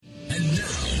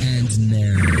And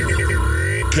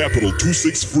now, Capital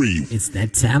 263. it's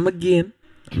that time again.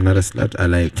 I'm not a slut. I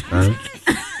like.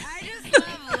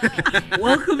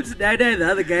 Welcome to Dada and the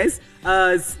Other Guys.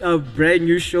 It's a brand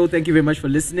new show. Thank you very much for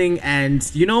listening. And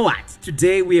you know what?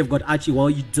 Today we have got Archie. What are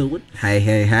you doing?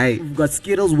 Hi. We've got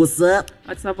Skittles. What's up?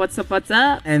 What's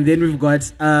up? And then we've got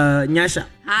Nyasha.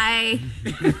 Hi.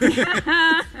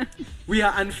 We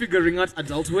are unfiguring out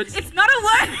adulthood. It's not a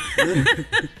word.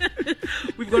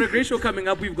 We've got a great show coming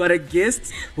up. We've got a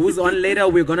guest who's on later.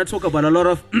 We're going to talk about a lot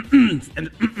of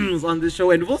and on this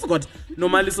show. And we've also got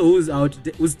Nomaliso, who's out,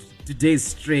 who's today's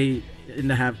stray in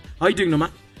the half. How are you doing,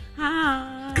 Noma?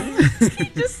 Hi.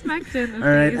 Just smacked in the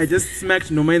All right, face. I just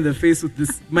smacked Noma in the face with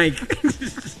this mic.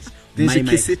 Did you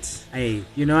My kiss mic. it? Hey,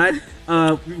 you know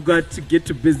what? We've got to get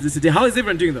to business today. How is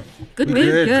everyone doing, though? Good.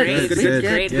 Good.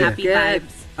 Happy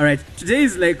vibes. All right, today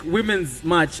is like Women's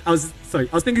March. I was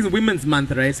thinking it's Women's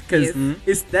Month, right? Because Yes.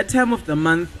 it's that time of the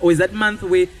month, or is that month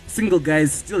where single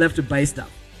guys still have to buy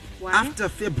stuff Why? After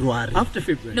February. after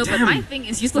February? No, but Damn. my thing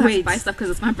is you still have to buy stuff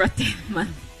because it's my birthday month.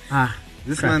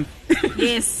 This Crap. month,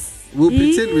 Yes. we'll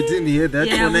pretend we didn't hear that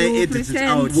Yeah, when I we'll edit it pretend.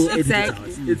 out. We'll edit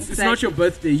Exactly. it out. It's not your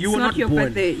birthday. You It's were not not your born.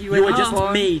 birthday. You You were were not just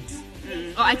born. made.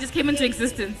 Oh, I just came into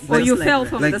existence. Or you Like fell that.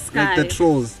 from like, the sky. like the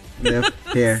trolls. Their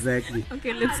hair. Exactly.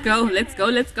 Okay, let's go.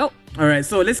 All right,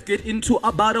 so let's get into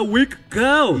About a Week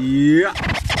Ago. Yeah.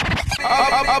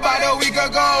 About a week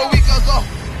ago.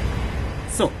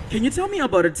 So, can you tell me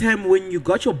about a time when you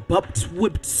got your butt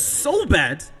whipped so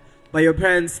bad by your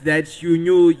parents that you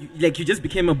knew, you just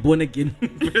became a born again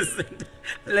person?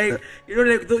 Like,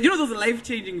 those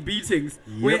life-changing beatings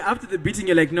where after the beating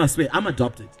you're like, no, I swear, I'm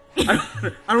adopted. I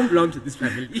don't belong to this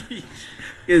family.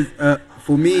 Yes.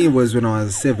 For me, it was when I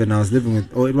was 7. I was living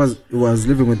with, it was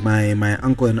living with my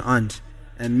uncle and aunt,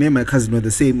 and me and my cousin were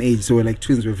the same age, so we're like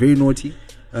twins. We're very naughty.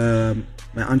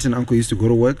 My aunt and uncle used to go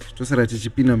to work. It was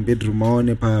in bedroom on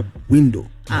a window.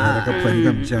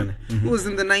 It was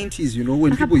in the 90s,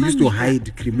 when people used to hide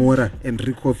Cremora and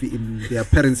drink coffee in their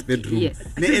parents' bedroom. Yes.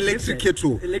 The electric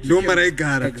kettle. Electric No kettle.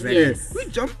 marigara. Exactly. Yes. We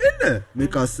jump in there,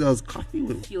 make ourselves coffee,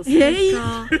 Feel Hey.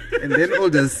 special. and then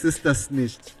older sister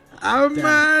snitched.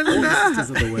 Amanda. Older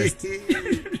sisters are the worst.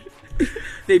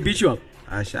 They beat you up.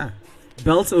 Asha.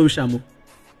 Belts or shamu.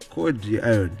 Code the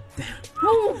iron.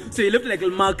 So you looked like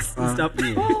little marks and stuff.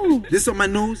 This on my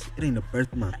nose, it ain't a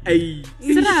birthmark. Ay.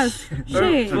 Serious?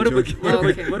 Shame. What about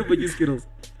you, Skittles?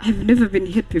 I've never been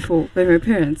hit before by my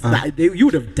parents. You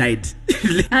would have died.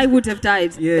 I would have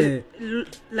died. Yeah.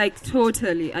 Like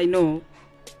totally, I know.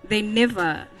 They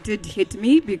never did hit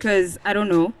me because, I don't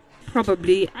know,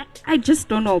 probably, I just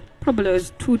don't know. Probably I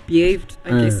was too behaved,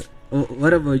 I guess.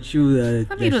 What about you?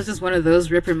 For me, it was just one of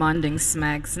those reprimanding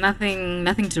smacks. Nothing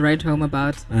to write home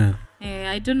about.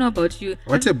 I don't know about you.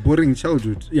 What a boring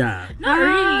childhood. Yeah. Not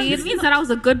really. It means that I was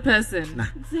a good person.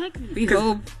 Exactly. We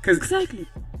hope. Exactly.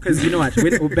 Because you know what?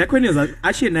 Back when he was like,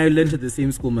 Archie and I learned at the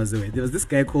same school, Mazoe. There was this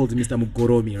guy called Mr.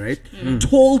 Mugoromi, right?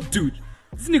 Tall dude.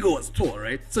 This nigga was tall,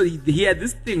 right? So he had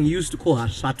this thing he used to call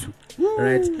Hashatu,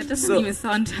 right? That doesn't So- even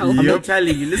sound I'm healthy. not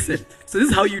telling you. Listen. So this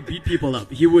is how you beat people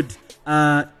up. He would,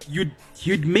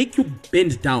 you'd make you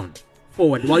bend down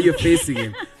forward while you're facing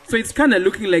him. So it's kind of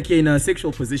looking like you're in a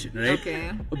sexual position, right?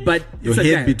 Okay. But Your it's a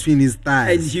head guy. between his And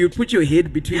thighs. he would put your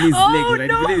head between his Oh, legs, right?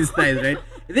 no. Between his thighs, right?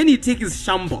 And then he'd take his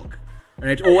shambok,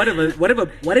 right? Or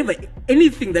whatever,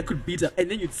 anything that could beat up, and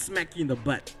then you'd smack you in the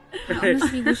butt. I Right?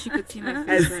 honestly wish you could see my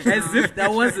face As, right as now. if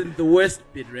that wasn't the worst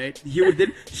bit, right? He would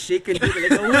then shake and do like,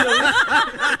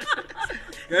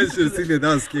 Guys should have seen that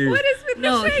was scary.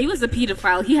 No, he was a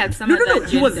pedophile. He had some no, of that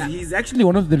he was. gender. He's actually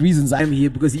one of the reasons I'm here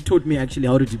because he taught me actually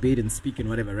how to debate and speak and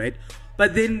whatever, right?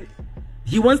 But then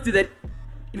he once did that.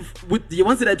 He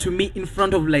once did that to me in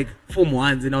front of like Form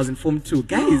 1s and I was in Form 2.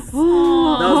 Guys, that was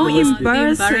the worst bit.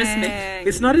 embarrassment.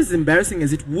 It's not as embarrassing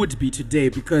as it would be today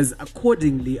because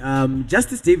accordingly,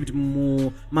 Justice David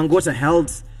Mangota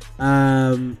held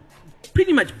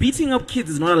pretty much beating up kids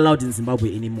is not allowed in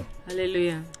Zimbabwe anymore.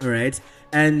 Hallelujah. All right.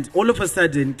 And all of a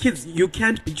sudden, kids, you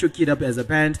can't beat your kid up as a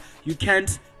parent. You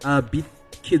can't beat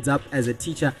kids up as a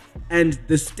teacher. And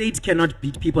the state cannot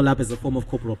beat people up as a form of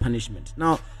corporal punishment.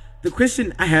 Now, the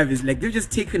question I have is like, they've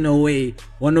just taken away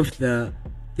one of the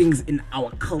things in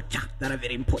our culture that are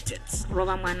very important.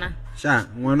 Roba mwana. Sha,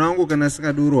 mwana wangu kana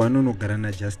sikaduru anonogara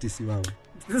na justice wao.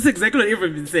 This is exactly what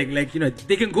everyone's been saying. Like,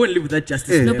 they can go and live with that justice.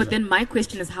 Yeah. No, forever. but then my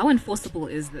question is, how enforceable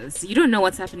is this? You don't know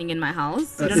what's happening in my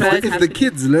house. You don't If, know what's if the happening.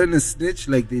 kids learn a snitch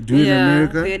like they do in Yeah,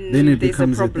 America, then it there's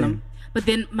becomes a a problem. thing. But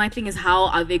then my thing is, how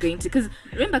are they going to? Because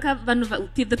remember,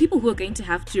 the people who are going to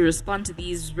have to respond to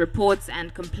these reports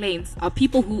and complaints are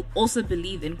people who also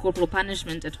believe in corporal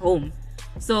punishment at home.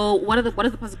 So what are the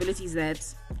possibilities that?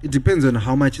 It depends on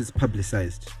how much it's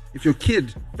publicized. If your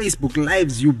kid Facebook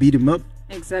lives you beat him up,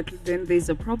 Exactly. Then there's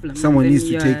a problem. someone Then needs to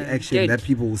you're take action dead. that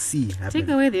people will see happen. Take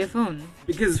away their phone.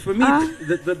 Because for me,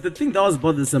 the thing that was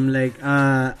bothersome, like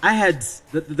I had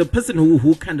the person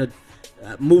who kind of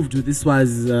moved with this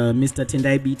was Mr.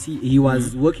 Tendai BT. He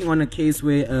was working on a case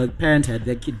where a parent had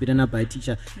their kid beaten up by a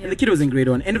teacher, and the kid was in grade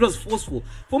 1, and it was forceful.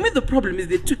 For me, the problem is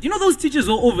those teachers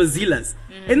are overzealous,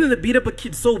 and then they beat up a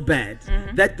kid so bad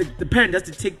that the parent has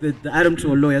to take the item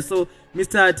to a lawyer. So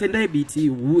Mr. Tendai BT,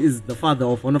 who is the father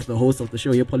of one of the hosts of the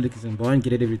show here, Politics and Born,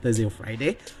 get it every Thursday or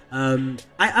Friday. I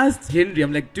asked Henry,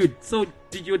 I'm like, dude, so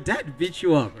did your dad beat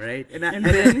you up, right? And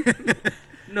then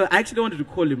no, I actually wanted to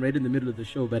call him right in the middle of the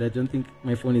show, but I don't think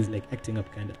my phone is like acting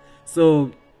up, kind of.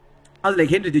 So I was like,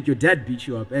 Henry, did your dad beat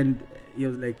you up? And he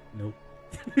was like, no.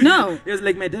 No. He was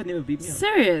like, my dad never beat me up.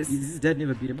 Serious? His dad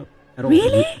never beat him up at all.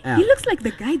 Really? Yeah. He looks like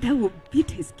the guy that will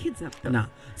beat his kids up. Though. Nah.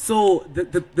 So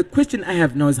the question I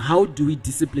have now is, how do we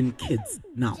discipline kids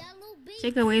now?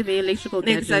 Take away the electrical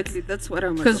gadgets. Exactly. That's what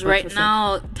I'm. Because right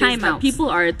now, Timeouts. people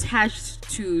are attached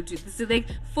to so like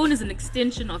phone is an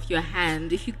extension of your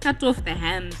hand. If you cut off the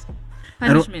hand,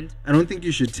 punishment. I don't think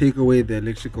you should take away the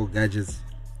electrical gadgets.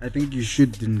 I think you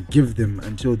shouldn't give them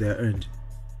until they're earned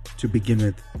to begin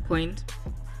with. Point.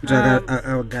 Nope.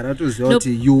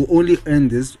 You only earn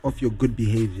this off your good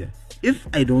behavior. If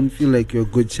I don't feel like you're a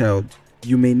good child,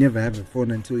 you may never have a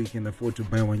phone until you can afford to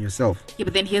buy one yourself. Yeah,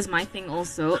 but then here's my thing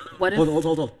also. What if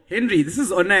Hold. Henry, this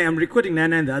is Onai. I'm recording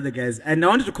Nana and the other guys. And I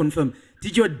wanted to confirm,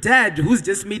 did your dad, who's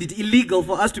just made it illegal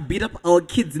for us to beat up our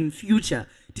kids in future,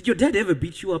 did your dad ever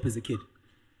beat you up as a kid?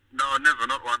 No, never,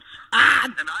 not once.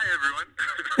 And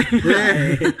hi,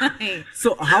 everyone.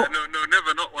 So how... No,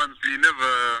 never, not once. He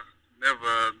never.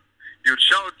 He would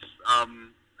shout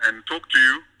and talk to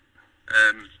you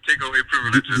and take away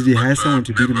privileges. Did he hire but, someone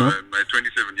to beat him never up? In my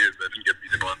 27 years, I didn't get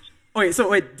beaten once. Okay, so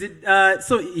wait,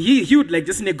 so he would like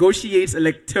just negotiate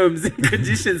like terms and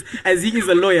conditions as he is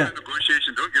a lawyer.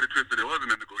 Negotiation, don't get it twisted. It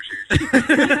wasn't a negotiation.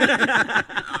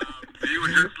 He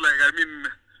was just like,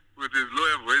 with his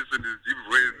lawyer voice and his deep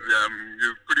voice,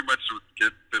 you pretty much would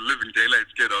get the living daylight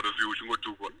scared out of you.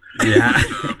 Yeah.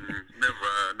 But,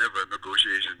 never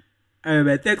negotiation. All right,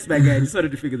 man. Thanks, my guy. I just wanted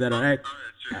to figure that out. All right.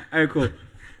 All right, cool.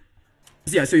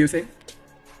 Yeah, so you're saying?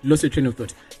 Lost your train of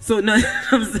thought. So no,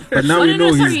 But now Oh, we no,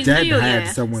 know sorry, his dad Leo, hired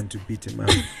yeah. someone to beat him up.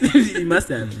 he must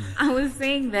have. I was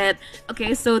saying that,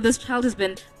 okay, so this child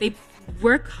they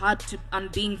work hard on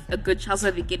being a good child so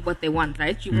they get what they want,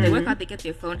 right? They work hard, they get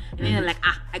their phone, and then they're like,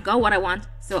 I got what I want,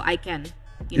 so I can,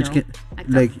 It can, act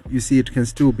up. like you see, it can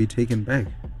still be taken back.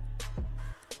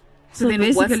 So then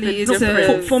what's the basically, it's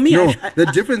difference? For me, No, I- the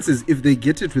difference is if they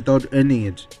get it without earning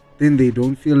it, then they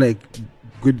don't feel like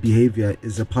good behavior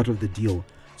is a part of the deal.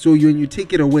 So when you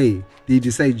take it away, they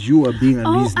decide you are being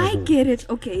Oh, unreasonable. I get it.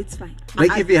 Okay, it's fine.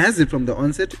 Like if he has it from the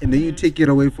onset and then you take it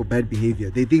away for bad behavior,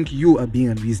 they think you are being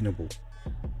unreasonable.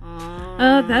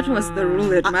 That was the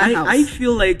rule at my house. I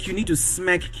feel like you need to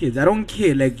smack kids. I don't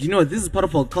care. Like, this is part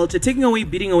of our culture. Taking away,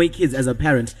 beating away kids as a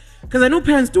parent. Because I know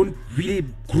parents don't really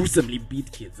gruesomely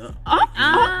beat kids. My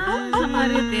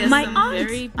My aunt.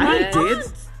 very I bad. did.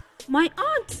 My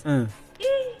aunt.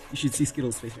 You should see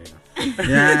Skittles' face right now.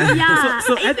 Yeah. Yeah,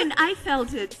 So even I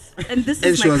felt it. And this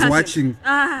And is she my was cousin.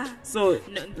 watching. So,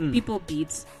 No, people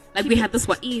beat. Like we had this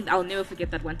one. I'll never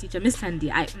forget that one teacher, Miss Tandy.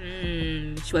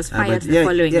 She was fired the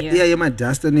following year. Yeah, my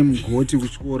dad name go to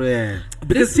which because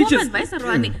This teachers... woman, Vice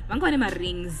Arwani, Mangwane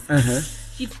rings.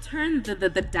 She'd turn the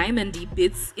diamondy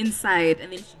bits inside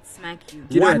and then she'd smack you.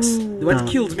 You know What? what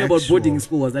killed me about Actual. boarding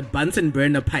school was that Bunsen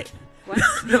burner pipe. What?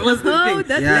 That was the thing.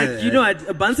 that's Yeah,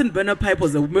 A Bunsen burner pipe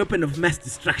was a weapon of mass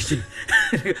destruction.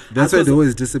 That's why Because they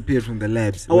always disappeared from the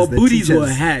labs. It our was the booties teachers. were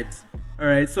had. All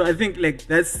right, so I think like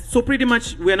that's so pretty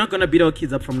much we're not gonna beat our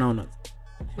kids up from now on.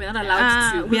 We're not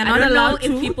allowed to. we are I not don't allowed know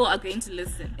to. if people are going to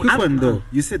listen. Quick one though,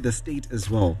 you said the state as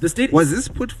well. The state- was this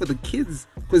put for the kids?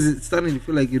 Because it's starting to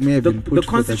feel like it may have been put The for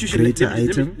Constitution. the greater let me-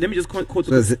 item. let me just quote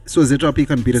So ZRP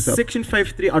can beat us up. Section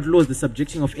 5.3 outlaws the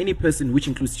subjecting of any person, which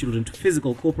includes children, to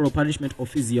physical, corporal punishment or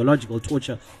physiological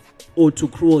torture, or to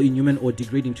cruel, inhuman, or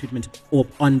degrading treatment, or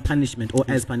on punishment, or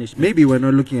as punishment. Maybe we're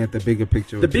not looking at the bigger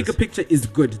picture. The with bigger this. picture is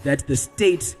good, that the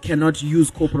state cannot use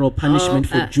corporal punishment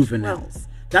for juveniles.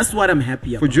 That's what I'm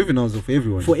happy for about. juveniles or for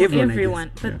everyone. For everyone,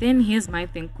 Everyone. I But then here's my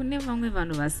thing. Kune vamwe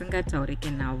vanhu vasingataurike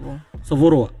navo. guess. So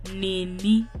Voroa,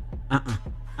 Nini.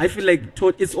 I feel like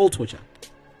it's all torture.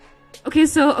 Okay,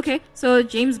 so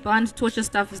James Bond torture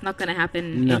stuff is not gonna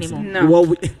happen anymore. No. Well,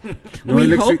 no we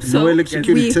electric, hope so. no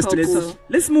electrocuted We hope testicles. so.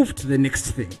 Let's move to the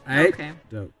next thing. All right. Okay.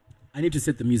 So, I need to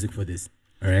set the music for this.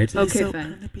 All right. Okay,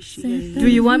 fine. Do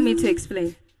you want me to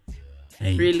explain?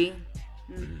 Hey. Really?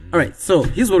 All right. So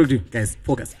here's what we'll do, guys.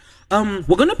 Focus.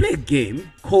 We're gonna play a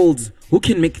game called Who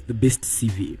Can Make the Best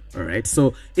CV. All right.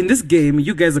 So in this game,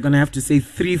 you guys are gonna have to say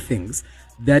 3 things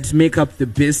that make up the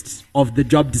best of the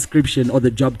job description or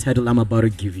the job title I'm about to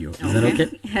give you. Is that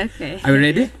okay? Okay. Are you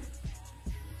ready?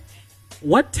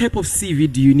 What type of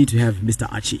CV do you need to have,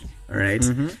 Mr. Archie? All right,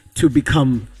 to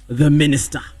become the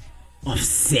minister of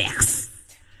sex.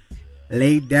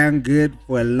 Lay down good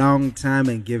for a long time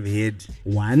and give head.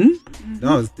 1.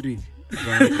 That was 3.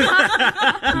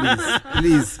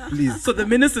 Please. So the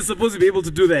minister's supposed to be able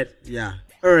to do that. Yeah.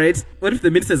 All right. What if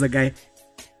the minister's a guy?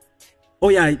 Oh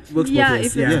yeah, it works Yeah, both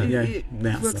ways. if it- Yeah. it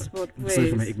works So- both I'm sorry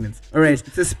for my ways. ignorance. All right.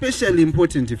 It's especially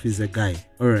important if he's a guy.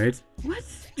 All right. What?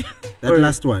 That Alright.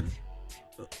 last one.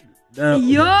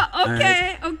 Yo,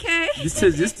 Alright. okay.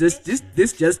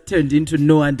 This just turned into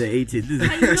no under 18. This is-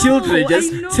 I know, Children,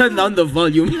 just I know. turn down the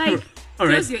volume. Like, All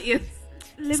right. Close your ears.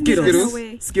 Let Skittles. me run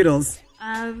away. Skittles.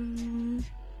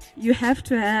 You have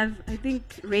to have, I think,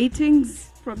 ratings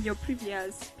from your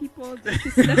previous people that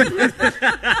you slept with.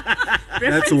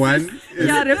 That's one.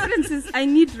 Yeah, references. I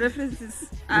need references.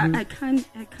 I can't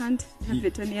have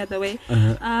it any other way.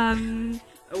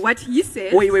 What he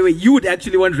said. Wait. You would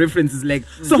actually want references like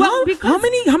so. Well, how because-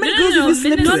 many No, girls have you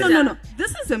slept No, with? no.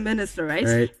 This is a minister, right?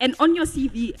 Right. And on your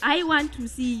CV, I want to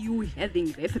see you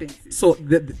having references. So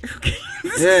okay.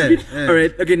 Yeah. All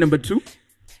right. Okay. Number 2.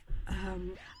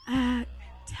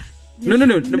 No.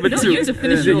 Number No, 2. you have to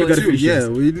finish Then you yours. gotta finish Yeah, yours.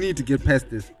 we need to get past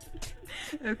this.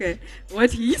 Okay. What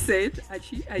he said,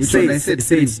 actually, I Which Say one? I said, it.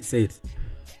 said Say it.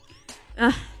 Say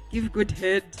it. give good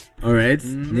head. All right.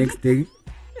 Next thing.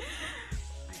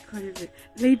 I can't even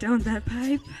lay down that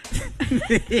pipe.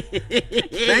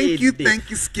 Thank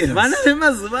you, Skittles. Vana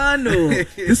vemazuvano.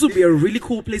 This would be a really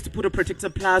cool place to put a Protector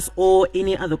Plus or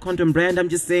any other condom brand. I'm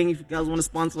just saying, if you guys want to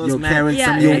sponsor us, Yo, man. Karen, Yeah,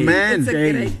 some your I- man. it's a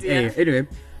good idea. Anyway,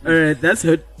 all right. That's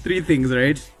her 3 things,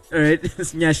 right? All right,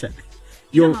 Nyasha.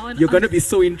 You're how an gonna be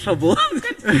so in trouble. So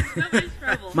much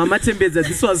trouble. Mama Tembeza,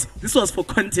 this was for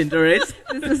content, all right?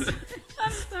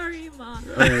 I'm sorry, Mom.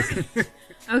 All right.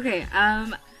 Okay,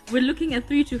 we're looking at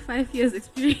 3 to 5 years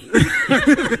experience.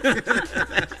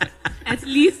 At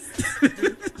least.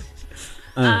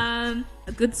 A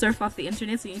good surf off the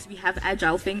internet, so you need to have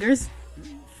agile fingers.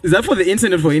 Is that for the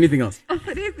internet or for anything else? Oh,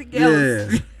 anything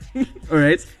else? Yeah. All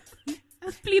right.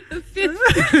 Plead the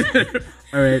 5th.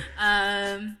 All right.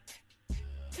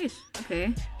 Ish,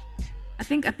 okay. I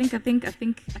think.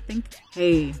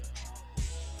 Hey.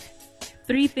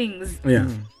 3 things. Yeah.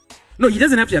 No, he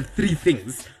doesn't have to have 3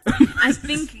 things. I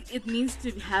think it means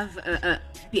to have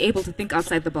be able to think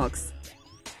outside the box.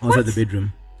 Outside the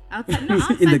bedroom. Outside, no,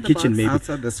 outside In the the kitchen, box. maybe.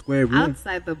 Outside the square room.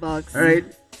 Outside the box. All right.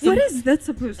 What is that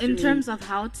supposed to In mean? terms of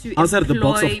how to Outside of the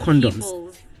box of employ condoms.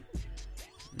 people-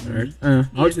 All right.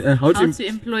 Yes, How to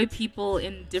employ people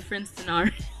in different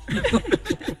scenarios.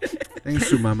 Thanks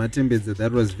to Mama Timbeza.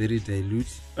 That was very dilute.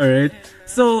 All right.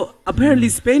 So apparently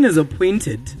Spain has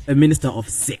appointed a minister of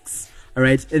sex. All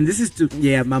right, and this is to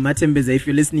Mama Tembeza. If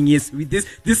you're listening, yes,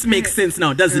 this makes sense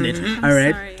now, doesn't it? All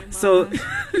right. sorry, Mama. So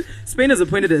Spain has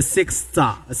appointed a sex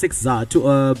czar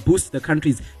to boost the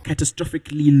country's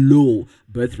catastrophically low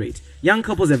birth rate. Young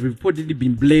couples have reportedly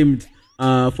been blamed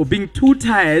for being too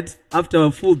tired after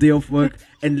a full day of work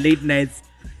and late nights.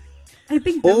 I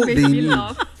think All that makes they me need.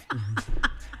 laugh.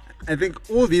 I think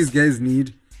all these guys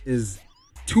need is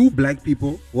 2 black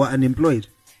people who are unemployed.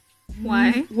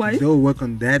 Why? Why? They'll work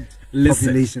on that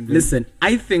population. Listen.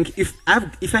 I think if I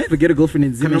ever get a girlfriend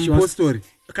in Zim, and she wants Story.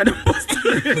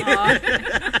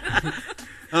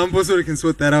 Story can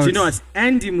sort that out. Do you know what?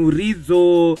 Andy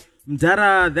Murizo,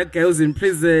 Mdara, that guy who's in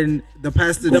prison, The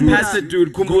pastor the dude. pastor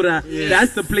dude, Kumbura,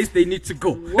 that's the place they need to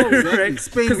go. Exactly.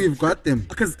 Spain, we've got them.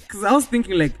 Because I was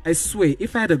thinking, like, I swear,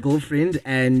 if I had a girlfriend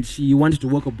and she wanted to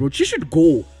work abroad, she should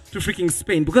go to freaking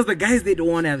Spain because the guys, they don't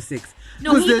want to have sex.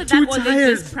 No, Because either they're that too or they're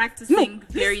just tired. practicing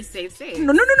very safe sex.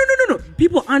 No.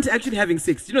 People aren't actually having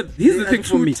sex. You know, here's They the are thing for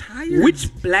too me. tired.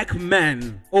 Which black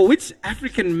man or which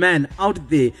African man out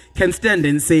there can stand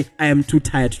and say, I am too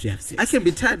tired to have sex? I can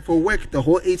be tired for work the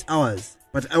whole 8 hours,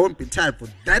 but I won't be tired for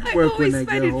that I work always when I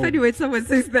find get it home. funny when someone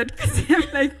says that because I'm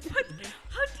like, what?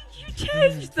 How did you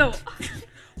change though?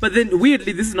 But then,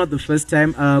 weirdly, this is not the first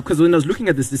time, because when I was looking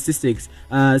at the statistics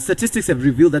have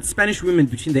revealed that Spanish women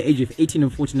between the age of 18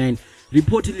 and 49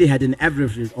 reportedly had an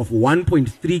average of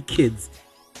 1.3 kids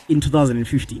in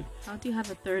 2015. How do you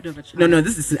have a third of a child? No,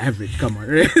 this is average. Come on.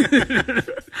 Right?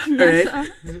 Right?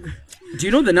 Do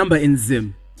you know the number in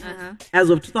Zim? As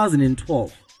of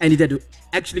 2012, and it had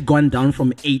actually gone down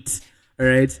from 8, all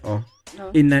right, Oh.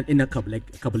 in a couple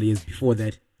of years before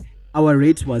that, our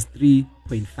rate was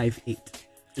 3.58.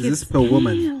 Is this per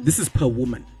woman? This is per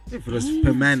woman. If it was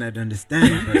per man, I'd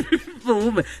understand. But Per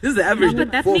woman. This is the average.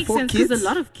 But that Four- makes four sense because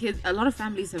kids? a lot of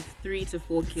families have 3 to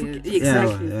 4 kids.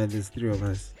 Exactly. Yeah, there's 3 of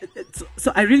us.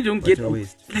 So I really don't What get a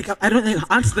waste. like I don't think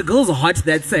aren't the girls hot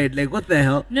that side? Like what the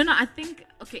hell? No, I think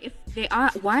okay. If they are,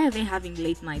 why are they having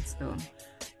late nights though?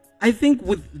 I think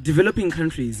with developing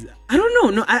countries, I don't know.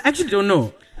 No, I actually don't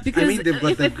know. Because I mean,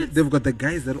 they've got the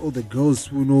guys that all the girls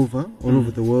swoon over all over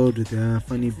the world with their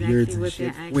funny beards and with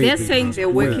shit. their Wait, They're wait, saying they're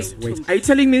working wait. too Are you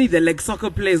telling me they're like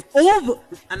soccer players?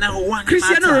 Another one.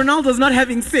 Cristiano Ronaldo's not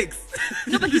having sex.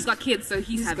 no, but he's got kids, so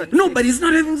he's having. No, sex. but he's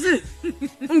not having sex.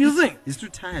 I'm just saying. He's too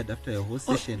tired after a whole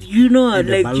session. You know, And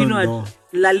the like you Ballon know, d'Or.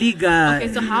 La Liga.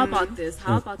 Okay, so how about this?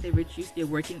 How about they reduce their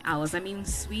working hours? I mean,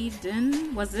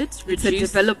 Sweden was it It's a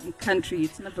reduced? developed country.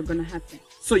 It's never gonna happen.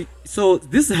 So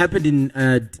this happened in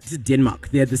Denmark.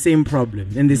 They had the same problem,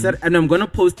 and they said, and I'm gonna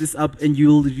post this up, and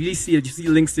you'll really see it. You see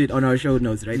links to it on our show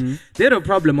notes, right? They had a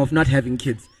problem of not having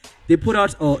kids. They put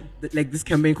out like this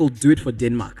campaign called "Do It for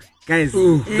Denmark." Guys,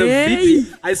 the video,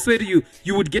 I swear to you,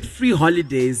 you would get free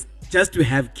holidays just to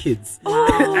have kids.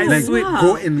 I Like, swear,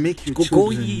 go and make your go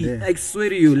children ye. there. I swear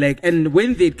to you, like, and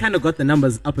when they kind of got the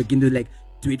numbers up again, they're like,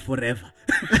 do it forever.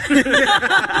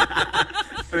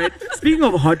 All right. Speaking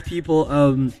of hot people,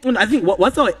 I think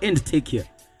what's our end take here?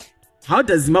 How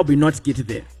does Zimbabwe not get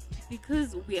there?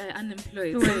 Because we are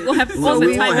unemployed. So we'll have We all the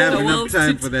won't time have in the enough world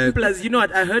time to for that. Plus, you know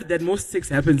what? I heard that most sex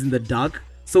happens in the dark.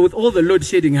 So with all the load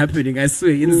shedding happening, I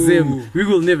swear, in Zim, we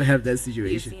will never have that you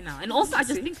situation. see now. And also, I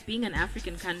just think being an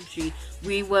African country,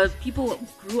 people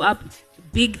grew up.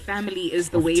 Big family is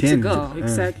the way to 10. go.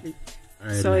 Exactly. All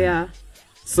right, So man. yeah,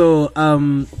 So,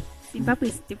 Zimbabwe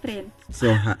is different.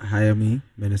 So hire me,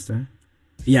 minister.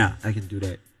 yeah. I can do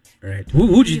that. All right.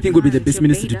 Who do you think would be the You're best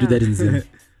minister to do that in Zim?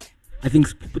 I think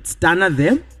put Stana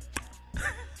there.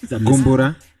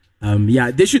 Gombora.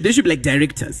 Yeah, they should be like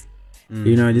directors.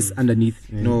 You know, just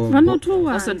underneath. No. One or two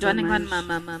Also, ones, joining one,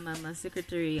 man.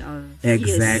 secretary of.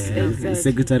 Exactly. Yes, exactly.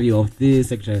 Secretary of this,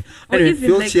 secretary. Or Anyway, even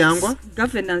Phil like Chiangwa?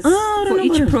 governance Oh, for no,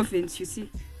 each no. province. You see,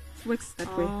 it works that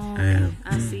way. Oh, Yeah.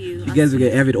 I see you. you guys will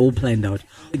have it all planned out.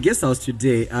 The guest house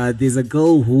today, there's a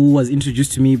girl who was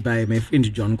introduced to me by my friend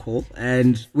John Cole,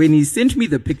 and when he sent me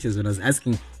the pictures, when I was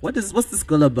asking what's this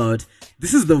girl about,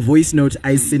 this is the voice note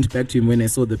I sent back to him when I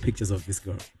saw the pictures of this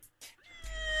girl.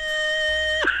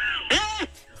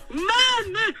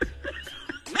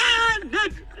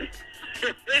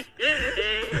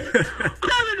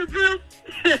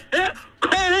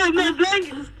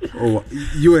 Oh,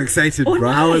 you were excited, bro.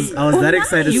 I was that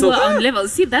excited. You So were on level.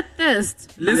 See that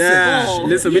thirst. listen, Yeah.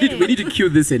 listen. We need to cue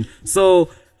this in. So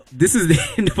this is the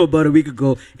end of about a week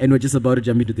ago, and we're just about to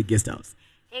jump into the guest house.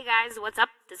 Hey guys, what's up?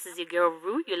 This is your girl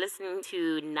Rue. You're listening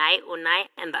to Night or Night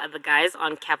and the other guys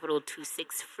on Capital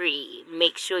 263.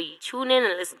 Make sure you tune in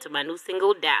and listen to my new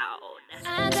single, Down.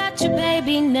 I got you,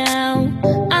 baby, now.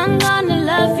 I'm gonna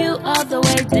love you all the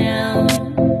way down.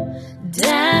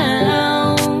 Down.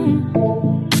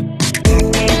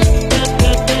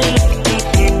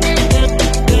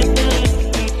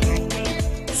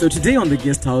 So today on the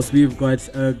guest house, we've got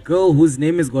a girl whose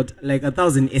name has got like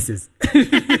 1,000 S's.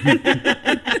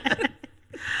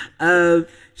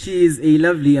 She is a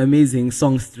lovely, amazing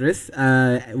songstress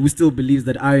who still believes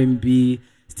that R&B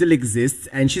still exists,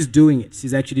 and she's doing it.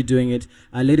 She's actually doing it.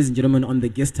 Ladies and gentlemen, on the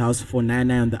guest house for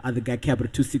 99 on the other guy,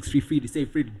 Capital 263, free to say,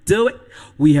 free to do it.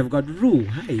 We have got Rue.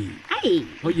 Hi. Hi.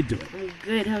 How you doing? I'm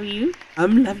good. How are you?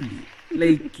 I'm lovely.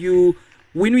 Like you,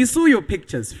 when we saw your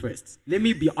pictures first, let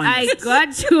me be I honest.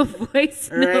 got your voice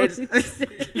Right.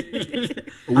 note.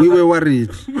 We were worried.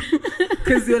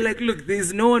 Because you're like, look,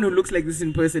 there's no one who looks like this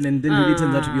in person and then really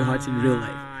turns out to be hot in real life.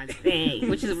 Aw, thanks.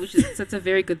 Which is such a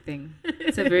very good thing.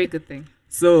 It's a very good thing.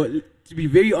 So, to be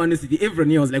very honest with you, everyone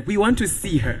here was like, we want to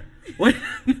see her.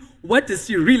 What does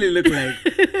she really look like?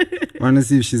 I want to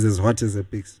see if she's as hot as the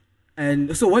pics.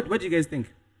 And so, what do you guys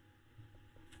think?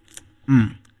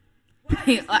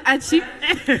 Actually,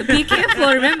 be careful.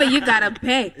 Remember, you gotta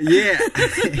pay. Yeah.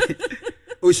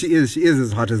 Oh, she is. She is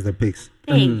as hot as the pics.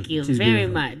 Thank you she's very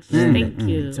beautiful. much. Thank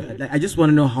you. So, like, I just want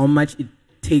to know how much it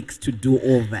takes to do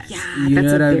all that. Yeah, you that's know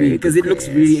a what I very mean? Because good it looks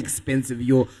really expensive.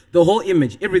 The whole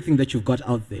image, everything that you've got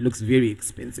out there looks very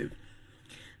expensive.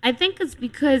 I think it's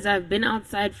because I've been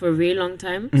outside for a very long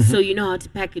time, so you know how to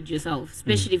package yourself,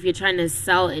 especially if you're trying to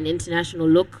sell an international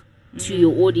look to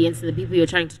your audience and the people you're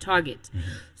trying to target.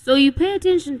 So you pay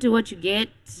attention to what you get,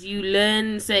 you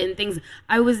learn certain things.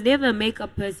 I was never a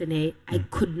makeup person, eh? I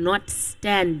could not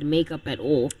stand makeup at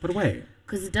all But why?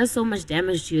 because it does so much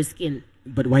damage to your skin.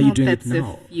 But why are you Well, doing it that's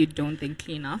now? if you don't think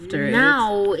clean after it.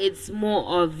 Now it's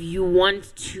more of you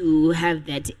want to have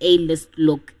that A-list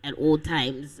look at all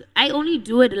times. I only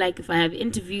do it like if I have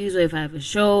interviews or if I have a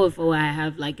show, or I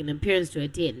have like an appearance to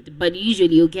attend. But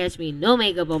usually you'll catch me no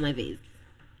makeup on my face.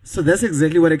 So that's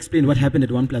exactly what explained what happened at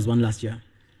 1+1 last year.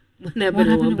 What happened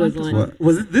at happened at 1+1? What?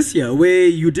 Was it this year where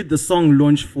you did the song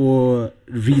launch for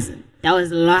Reason? That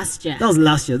was last year. That was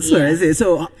last year. So, Yeah. I say,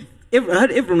 so I heard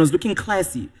everyone was looking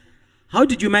classy. How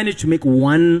did you manage to make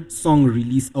one song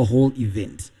release a whole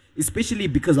event? Especially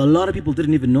because a lot of people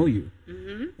didn't even know you.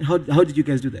 Mm-hmm. How did you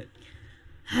guys do that?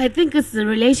 I think it's the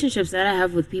relationships that I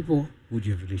have with people. Who do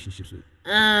you have relationships with?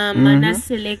 Mana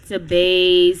Selector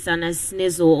Bass, Ana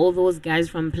Snizzle, all those guys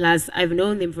from Plus, I've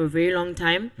known them for a very long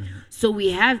time. So we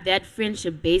have that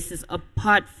friendship basis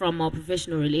apart from our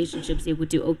professional relationships. They would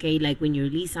do, okay, like when you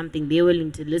release something, they're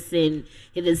willing to listen.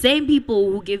 They're the same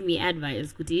people who give me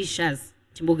advice. Kuti Shaz,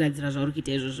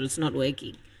 it's not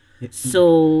working.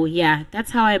 So yeah,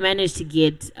 that's how I managed to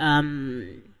get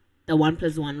the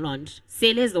 1+1 launch.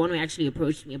 Sele is the one who actually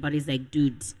approached me about. He's like,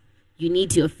 dude, you need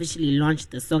to officially launch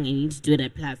the song and you need to do it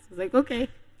at Plus. I was like, okay. And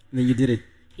then you did it.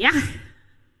 Yeah.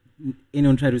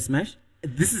 Anyone try to smash?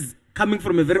 This is coming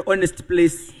from a very honest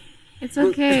place. It's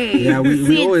okay. Yeah, we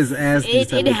See, always ask these It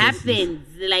type of questions. happens.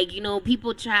 Like,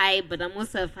 people try, but I'm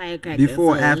also a firecracker.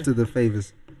 Before, so- after the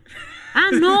favors.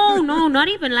 No, not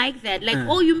even like that. Like, I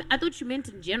thought you meant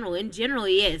in general. In general,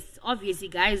 yes. Obviously,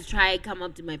 guys try come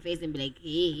up to my face and be like,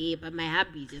 hey, but my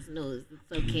hubby just knows.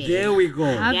 It's okay. There we go.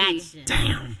 Hubby.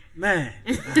 Gotcha. Man.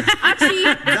 How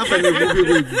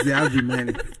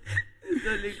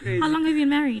long have you been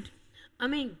married?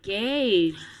 I'm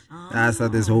engaged. So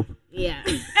there's hope. Yeah.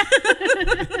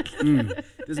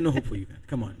 There's no hope for you, man.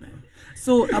 Come on, man.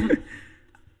 So,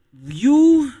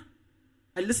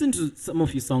 I listened to some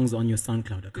of your songs on your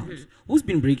SoundCloud account. Who's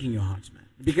been breaking your heart, man?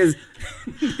 Because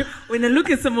when I look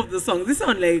at some of the songs, they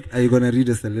sound like... Are you going to read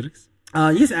us the lyrics?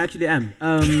 Yes, I actually am.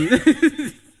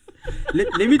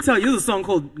 Let me tell you, there's a song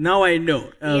called Now I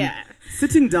Know. Yeah.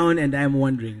 Sitting down and I'm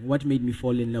wondering what made me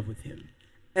fall in love with him.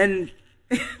 And,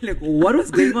 like, what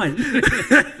was going on?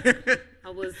 I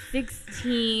was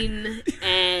 16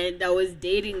 and I was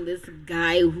dating this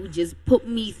guy who just put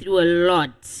me through a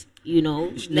lot,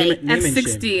 Like, Name At and shame.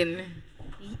 16.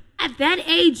 at that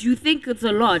age, you think it's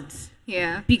a lot.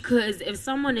 Yeah. Because if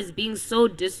someone is being so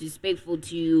disrespectful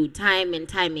to you time and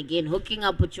time again, hooking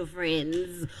up with your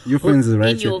friends, Your friends are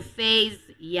right in here. your face,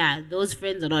 yeah, those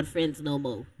friends are not friends no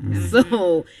more.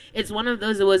 So it's one of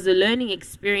those. It was a learning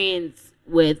experience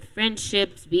with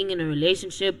friendships, being in a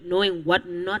relationship, knowing what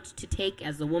not to take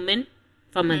as a woman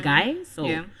from a guy.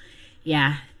 So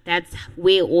yeah, that's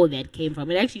where all that came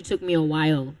from. It actually took me a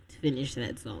while to finish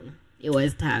that song. It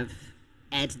was tough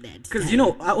at that Because, time.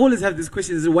 I always have this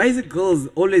question. Is why is it girls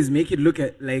always make it look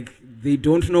at like they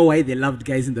don't know why they loved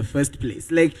guys in the first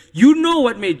place? Like,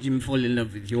 what made him fall in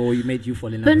love with you, or you made you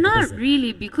fall in love But with the not person.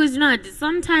 really, because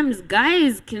sometimes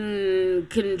guys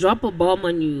can drop a bomb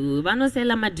on you.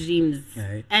 Vanosela my dreams,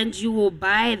 Right. and you will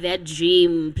buy that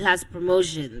dream plus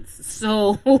promotions.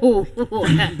 So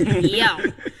yeah,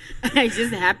 I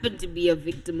just happened to be a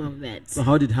victim of that. So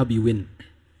how did hubby win?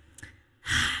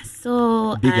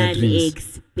 So Bigger dreams.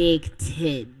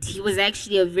 unexpected. He was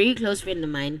actually a very close friend of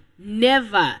mine.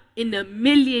 Never in a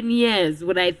million years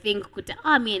would I think,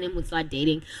 me and him would start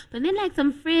dating. But then, like,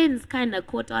 some friends kind of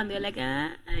caught on. They're like,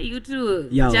 you too.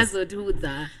 Yes. Just a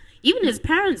tuta. Even his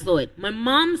parents saw it. My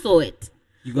mom saw it.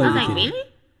 You I got was like, okay. really?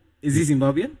 Is he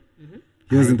Zimbabwean?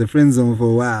 He was in the friend zone for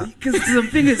a while. Because I'm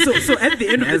thinking, so at the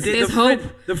end of the day, There's hope.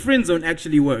 The friend zone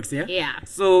actually works, yeah? Yeah.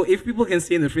 So if people can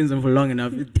stay in the friend zone for long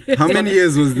enough, How many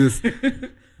years was this?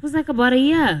 It was like about a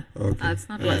year. Okay. That's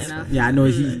not bad enough. yeah, no,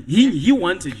 he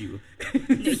wanted you.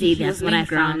 See, that's was what I laying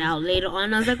found ground. out later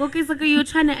on. I was like, okay, so you're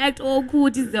trying to act all cool.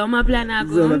 This is my plan.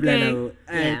 Okay.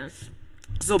 Yeah.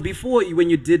 So before, when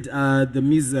you did the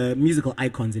musical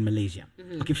icons in Malaysia,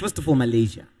 okay, first of all,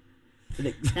 Malaysia.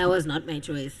 Like, That was not my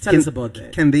choice. tell us about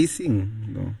that. Can they sing?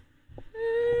 No.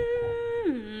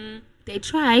 They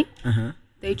try. Uh-huh.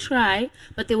 They try.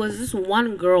 But there was this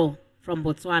one girl from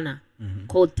Botswana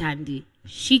called Tandi.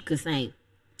 She could sing.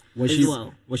 Was As she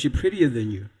well. was she prettier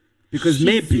than you? Because She's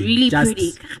maybe really just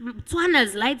pretty.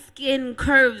 Botswana's light skin,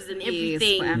 curves, and Yes,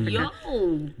 everything. for Africa.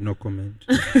 Yo. No comment.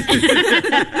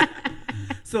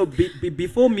 So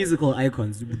before musical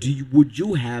icons, would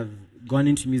you have gone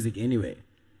into music anyway?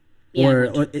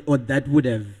 Yeah, or that would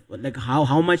have, like,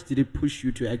 how much did it push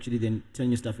you to actually then turn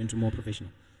your stuff into more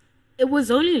professional? It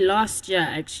was only last year,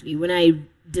 actually, when I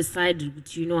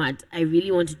decided, you know what, I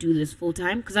really want to do this full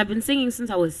time. Because I've been singing since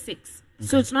I was 6.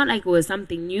 So it's not like it was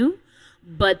something new.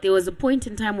 But there was a point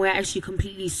in time where I actually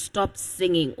completely stopped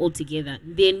singing altogether.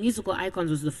 Then Musical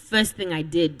Icons was the first thing I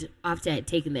did after I had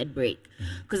taken that break.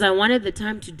 Because I wanted the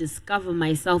time to discover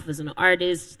myself as an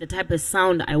artist, the type of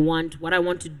sound I want, what I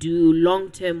want to do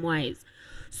long-term wise.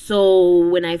 So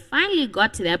when I finally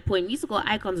got to that point, Musical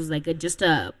Icons was like just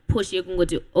a push. You can go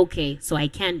to, okay, so I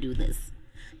can do this.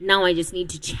 Now I just need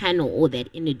to channel all that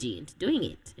energy into doing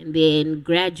it. And then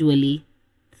gradually,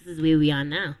 this is where we are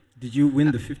now. Did you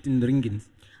win the 15 ringgits?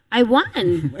 I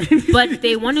won, but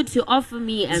they wanted to offer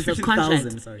me as a 15,000,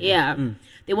 contract. sorry. Yeah,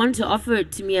 they wanted to offer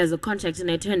it to me as a contract, and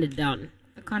I turned it down.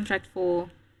 A contract for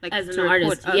like As an to record.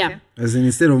 artist, Okay. yeah. As in,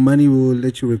 instead of money, we'll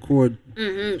let you record.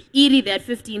 Iri that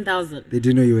 15,000. They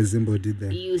didn't know you were Zimbo, did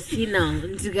they? You see now,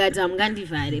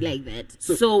 Mgandified like that.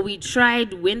 So we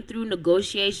tried, went through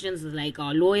negotiations with like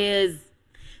our lawyers.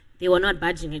 They were not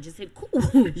budging. I just said,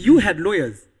 cool. You had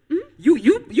lawyers.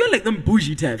 You're like them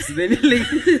bougie types. Then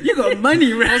like, you got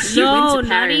money, right? She No, went to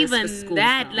not Paris even for school,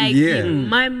 that. so. Like, Yeah.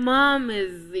 my mom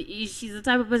she's the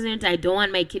type of person that I don't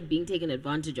want my kid being taken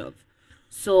advantage of.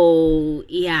 So,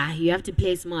 yeah, you have to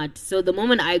play smart. So the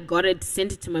moment I got it,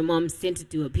 sent it to my mom, sent it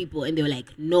to her people, and they were like,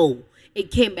 no.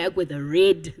 It came back with a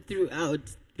red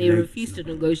throughout. They Like- refused to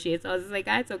negotiate. So I was like,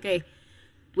 it's okay.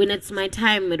 When it's my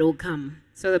time, it'll come.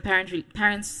 So the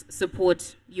parents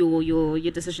support your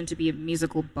decision to be a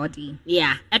musical body.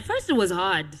 Yeah. At first, it was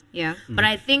hard. Yeah. But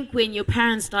I think when your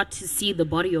parents start to see the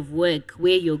body of work,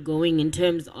 where you're going in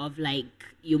terms of like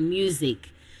your music,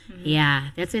 yeah,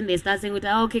 that's when they start saying,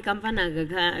 okay,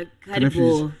 Kampana,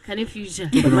 Kani future.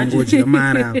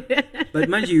 But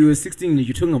mind you were 16 and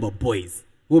you're talking about boys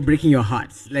who were breaking your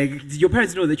heart. Like, did your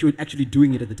parents know that you were actually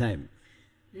doing it at the time?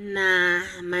 Nah,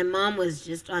 my mom was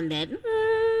just on that.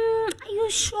 Are you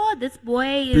sure this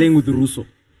boy is... Playing with Russo.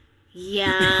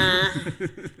 Yeah.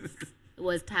 It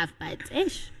was tough, but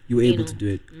ish. You were able know. to do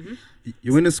it.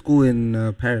 You went to school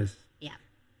in Paris. Yeah.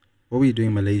 What were you doing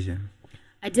in Malaysia?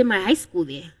 I did my high school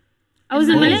there. I was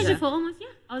in Malaysia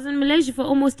for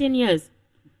almost 10 years.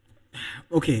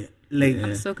 Okay, like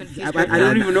I'm so confused. I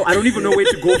don't even know. I don't even know where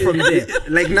to go from there.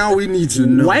 Like, now we need to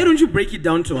know. Why don't you break it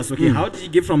down to us? Okay, how did you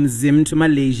get from Zim to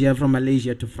Malaysia, from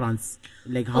Malaysia to France?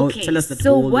 Like, how? Okay, Tell us that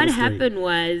so whole what little story. happened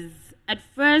was, at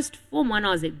first, Form 1 I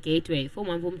was at Gateway, Form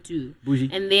 1, Form 2. Bougie.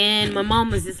 And then my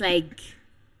mom was just like,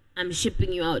 I'm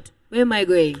shipping you out. Where am I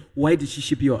going? Why did she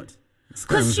ship you out?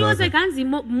 Because she was like, Anzi,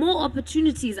 more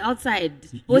opportunities outside.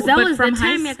 Because that But was the from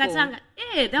high time school? Yakatanga.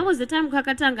 Yeah, that was the time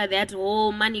Kakatanga, that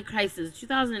whole money crisis.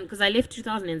 2000, because I left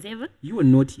 2007. You were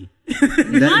naughty. That's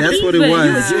what it even.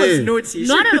 was. She was Yeah. naughty.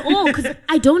 Not at all, because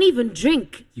I don't even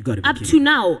drink. You gotta be Up kidding. to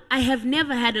now, I have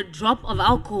never had a drop of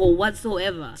alcohol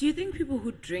whatsoever. Do you think people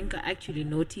who drink are actually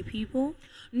naughty people?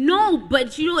 No,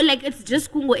 but you know, like it's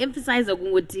just Kungo emphasize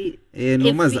Kungo T. Yeah,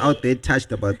 Noma's out there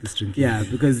touched about this drinking. Yeah,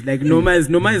 because like Noma is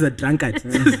a drunkard.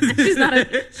 She's not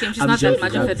she's I'm not that joking,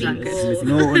 much I'm of a joking. drunkard.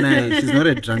 No, no, she's not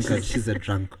a drunkard. She's a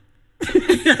drunk.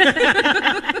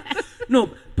 No,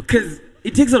 because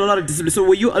it takes a lot of discipline. So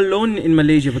were you alone in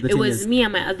Malaysia for the It 10 was years? me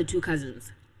and my other two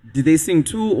cousins. Did they sing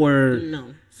too, or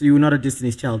No. so you were not a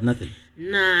Destiny's Child? Nothing.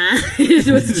 Nah, it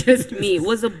was just me. It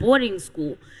was a boarding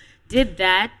school. Did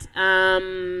that.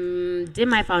 Did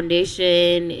my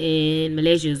foundation in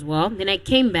Malaysia as well. Then I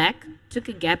came back, took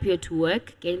a gap year to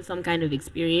work, gained some kind of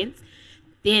experience.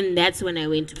 Then that's when I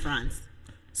went to France.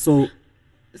 So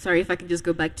Sorry, if I can just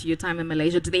go back to your time in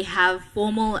Malaysia. Do they have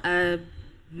formal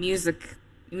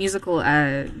musical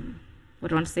what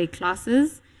do I want to say,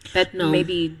 classes that No.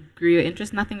 maybe grew your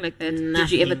interest? Nothing like that.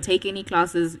 Did you ever Nothing. take any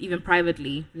classes, even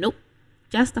privately? Nope.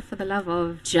 Just for the love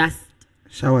of. Just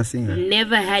Shower singer.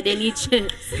 never had any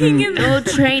no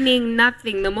training,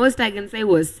 nothing. The most I can say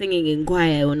was singing in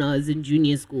choir when I was in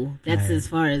junior school. That's as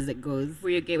far as it goes. Were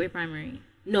you at Gateway Primary?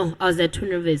 No, I was at Twin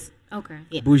Rivers. Okay.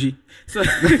 bougie. So,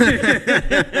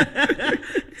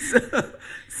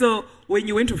 so when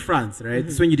you went to France, right?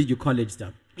 That's when you did your college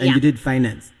stuff, and Yeah. you did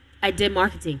finance. I did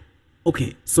marketing.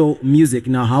 Okay, so music.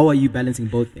 Now, how are you balancing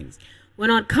both things? When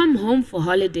I'd come home for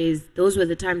holidays, those were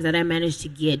the times that I managed to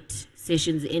get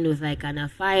sessions in with like Anna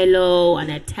Philo,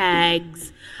 Anna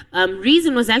Tags.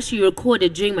 Reason was actually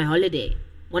recorded during my holiday.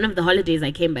 One of the holidays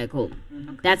I came back home.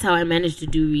 That's how I managed to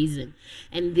do Reason.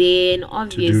 And then To do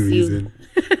obviously, reason.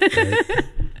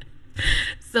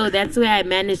 so that's where I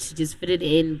managed to just fit it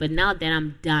in. But now that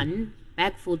I'm done,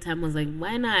 back full time, I was like,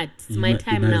 why not? It's my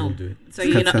time now. So Cut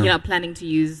you're down. not planning to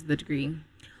use the degree?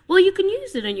 Well, you can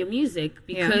use it on your music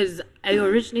Yeah. because I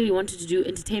originally wanted to do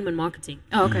entertainment marketing.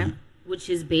 Oh, okay. Which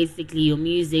is basically your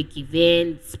music,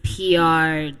 events,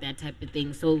 PR, that type of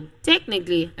thing. So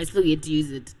technically, I still get to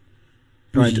use it.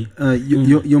 Right.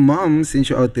 Bougie. Your mom sent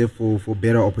you out there for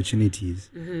better opportunities.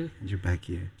 And you're back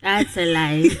here That's a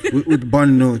lie. with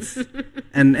bond notes.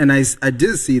 And I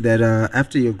did see that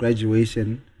after your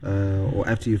graduation or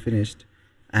after you finished,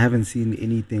 I haven't seen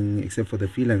anything except for the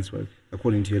freelance work,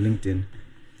 according to your LinkedIn.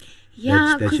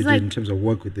 Yeah, that you because did like in terms of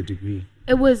work with the degree.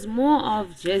 it was more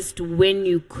of just when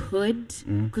you could.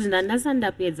 Because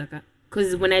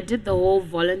when I did the whole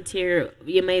volunteer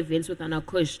EMA events with Anna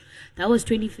Kush, that was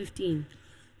 2015.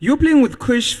 You're playing with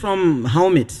Kush from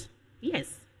Helmet.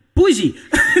 Yes. Bougie.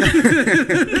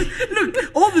 Look,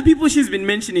 all the people she's been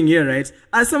mentioning here, right,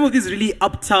 are some of these really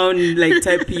uptown like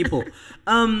type people.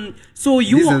 So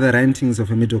you These are the rantings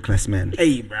of a middle class man.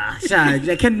 Hey, brah,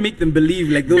 I can't make them believe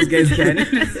like those guys can.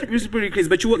 It's pretty crazy.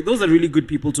 But those are really good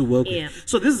people to work Yeah. with.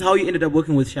 So this is how you ended up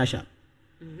working with Shasha.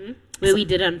 Where we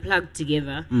did Unplugged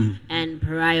together and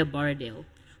Pariah Borrowdale.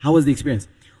 How was the experience?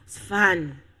 It was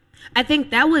fun. I think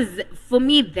that was, for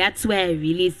me, that's where I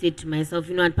really said to myself,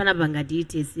 you know, Anpana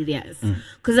Bangadite is serious.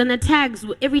 Because on the tags,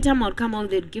 every time I would come home,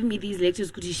 they'd give me these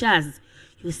lectures, Kutishas.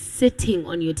 You're sitting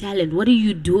on your talent. What are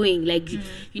you doing? Like,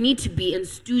 you need to be in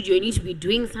studio. You need to be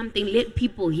doing something. Let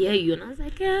people hear you. And I was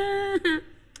like, Do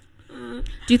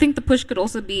you think the push could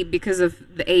also be because of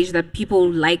the age that people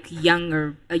like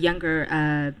younger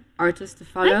artists to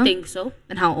follow? I think so.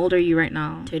 And how old are you right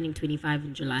now? Turning 25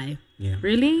 in July. Yeah.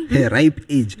 Really? Hey, ripe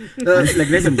age. It's like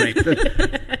nice and bright.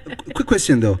 Quick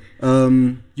question though.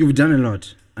 You've done a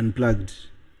lot. Unplugged,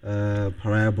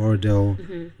 Pariah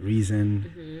Borrowdale,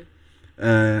 Reason.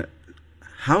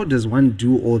 How does one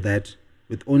do all that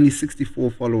with only 64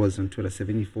 followers on Twitter,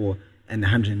 74, and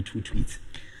 102 tweets?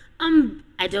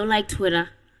 I don't like Twitter.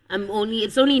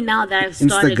 It's only now that I've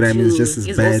started Instagram to. is just as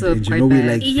It's bad, also and you quite know we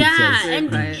bad. like Yeah, pictures.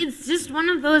 and Right. it's just one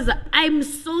of those. I'm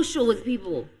social with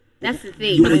people. That's the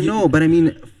thing. But I know, but I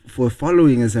mean, for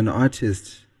following as an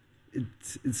artist,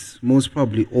 it's most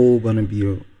probably all gonna be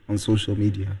on social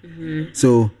media.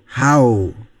 So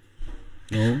how?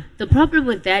 No. The problem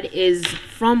with that is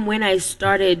from when I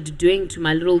started doing to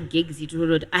my little gigs,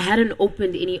 I hadn't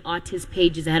opened any artist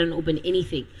pages. I hadn't opened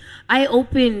anything. I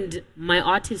opened my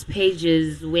artist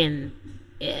pages when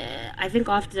I think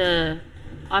after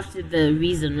the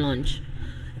Reason launch,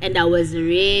 and I was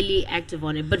really active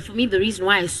on it. But for me, the reason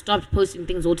why I stopped posting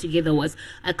things altogether was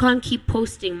I can't keep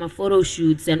posting my photo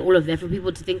shoots and all of that for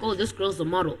people to think, oh, this girl's a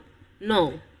model.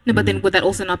 No. No, but then would that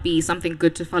also not be something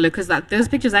good to follow? Because those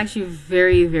pictures are actually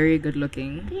very, very good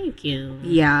looking. Thank you.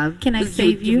 Yeah. Can I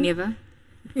save you? You've never?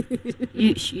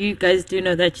 You guys do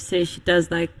know that she says she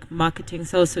does like marketing,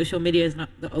 so social media is not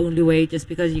the only way. Just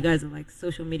because you guys are like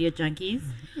social media junkies,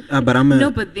 But I'm.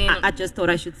 No, but then I just thought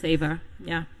I should save her.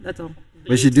 Yeah, that's all.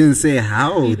 But she didn't say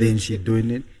how. Then she doing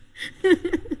it.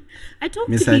 I talk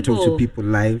Miss, to I people. talk to people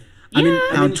live. I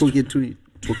mean, talking to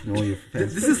all your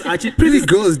fans. This is Archie. Pretty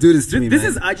girls do this to me. This man.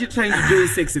 is Archie trying to do a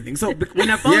sexy thing. So when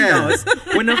I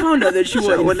found out that she was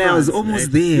in When I was France, almost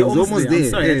right? there, You're I was almost I'm there,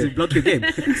 sorry, I had yeah. to block your game.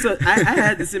 So I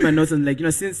had this in my notes,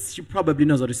 and since she probably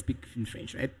knows how to speak in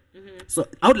French, right? So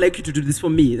I would like you to do this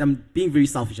for me. I'm being very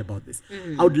selfish about this.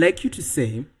 I would like you to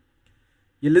say,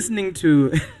 you're listening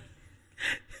to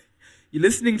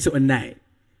Onai.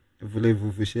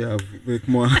 Voulez-vous share avec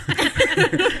moi?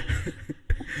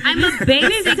 I'm a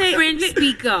basic French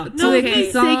speaker. No, okay.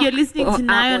 you say you're listening Or to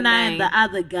Nayo Apple and the Nine.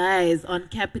 other guys on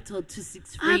Capital I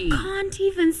 263. can't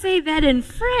even say that in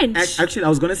French. Actually, I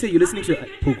was gonna say you're listening to.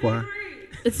 Pourquoi?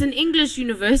 It's an English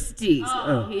university.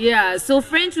 Yeah, so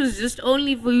French was just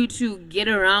only for you to get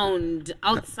around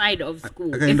outside of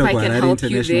school. If I can help you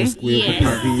there. Yes.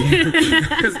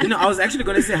 Because I was actually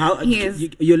gonna say how Yes.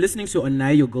 you're listening to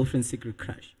Onai, your girlfriend's secret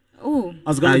crush. Oh, I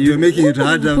was gonna. You're making it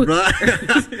harder, bro.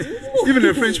 Even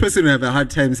a French person will have a hard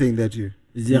time saying that to you.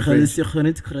 But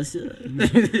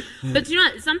you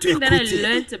know, something that I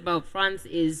learned about France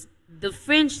is the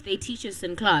French they teach us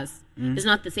in class is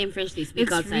not the same French they speak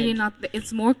it's outside. really not.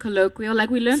 It's more colloquial. Like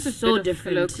we learned a So bit of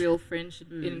different. colloquial French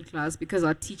in class because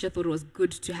our teacher thought it was good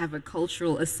to have a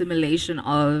cultural assimilation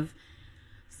of.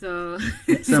 So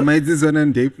Samaidzizwana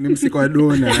ndape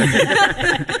nimsikwadona.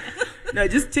 Now,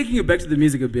 just taking you back to the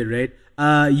music a bit, right?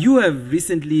 You have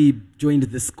recently joined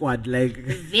the squad, like.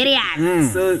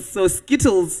 Various. So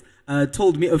Skittles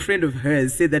told me, a friend of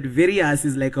hers said that Verias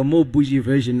is like a more bougie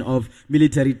version of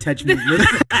military touch movement.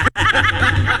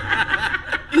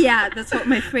 Yeah, that's what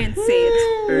my friend said.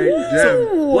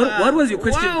 So what was your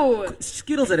question? Wow.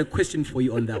 Skittles had a question for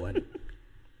you on that one.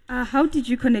 How did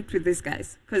you connect with these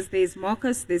guys? Because there's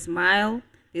Marcus, there's Mile,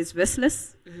 there's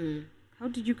Vestless. How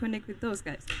did you connect with those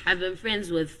guys? I've been friends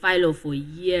with Philo for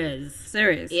years.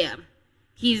 Serious? Yeah.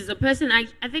 He's the person I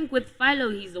think with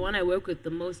Philo, he's the one I work with the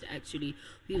most actually.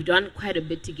 We've done quite a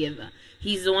bit together.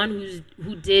 He's the one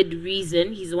who did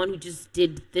Reason. He's the one who just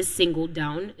did this single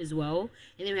Down as well.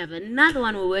 And then we have another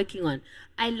one we're working on.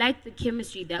 I like the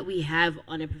chemistry that we have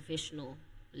on a professional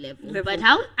level. But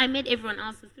how I met everyone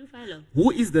else is through Philo.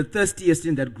 Who is the thirstiest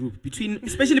in that group?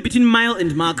 Especially between Mile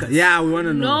and Marcus. Yeah, we want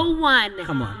to know. No one.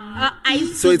 Come on. I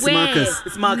So it's swear. Marcus.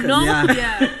 It's Marcus. No.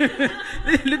 Yeah.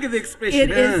 Look at the expression.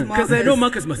 It is Because I know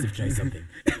Marcus. Marcus must have tried something.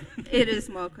 It is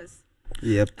Marcus.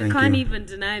 Yep, thank Can't you. even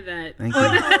deny that. Thank you.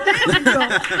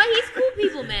 But he's cool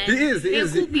people, man. He is. They're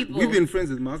cool people. We've been friends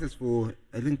with Marcus for,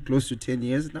 I think, close to 10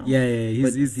 years now. Yeah.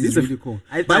 But He's really cool.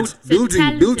 I But would-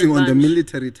 talented building on the bunch.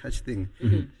 military touch thing,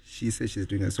 she said she's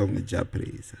doing a song with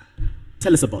Japresa.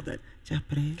 Tell us about that.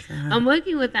 Japresa. I'm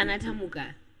working with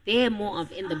Anatamuka. They're more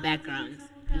of in the background.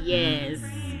 Yes.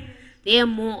 They're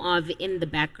more of in the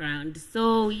background.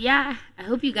 So, yeah, I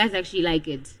hope you guys actually like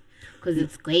it. Because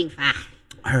it's going far.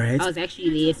 All right. I was actually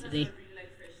there yesterday.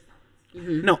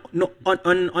 No.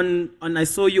 On I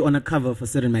saw you on a cover for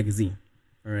certain magazine.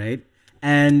 All right.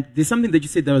 And there's something that you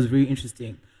said that was very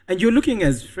interesting. And you're looking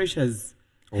as fresh as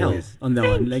hell Always. on that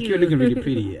one. Like, you. you're looking really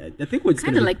pretty. I think we're just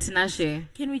Kind gonna of like Tinashe.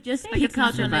 Can we just Like pick it's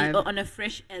out on vibe. on a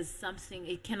fresh as something?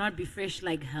 It cannot be fresh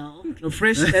like hell. no,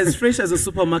 fresh as a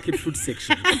supermarket fruit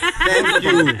section. Thank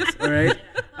you.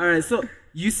 All right. So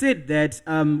you said that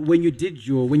when you did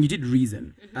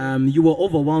Reason, you were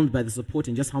overwhelmed by the support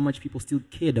and just how much people still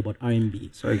cared about R&B.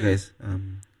 Sorry, guys.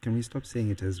 Can we stop saying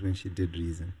it as when she did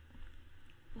Reason?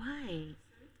 Why?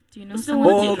 Do you know So someone?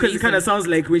 what Oh, because it kind of sounds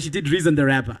like when she did Reason the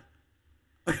rapper.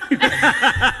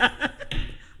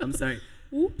 I'm sorry.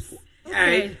 Oops. All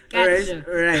right. Gotcha.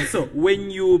 All right. So when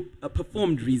you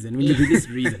performed Reason, when you released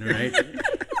Reason, right?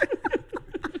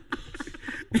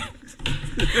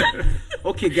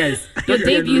 Okay, guys. Your Don't get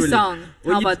debut unruly. song.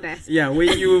 When How you- about that? Yeah,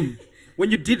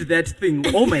 when you did that thing,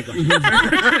 oh my god.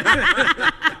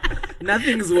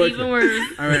 Nothing's working. Even worse.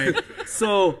 All right.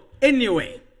 So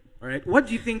anyway, all right. What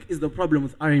do you think is the problem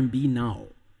with R&B now?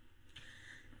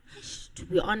 To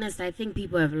be honest, I think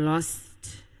people have lost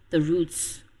the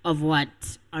roots of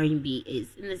what R&B is.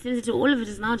 In the sense that all of it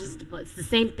is now just about, it's the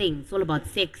same thing. It's all about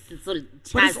sex. It's all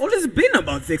But it's always been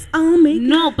about sex. Oh my god.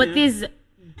 No, but there's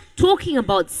talking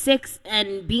about sex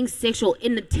and being sexual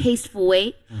in a tasteful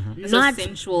way, So not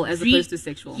sensual as re- opposed to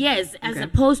sexual. Yes, as Okay.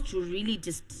 opposed to really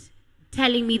just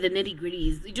telling me the nitty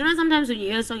gritties. Do you know sometimes when you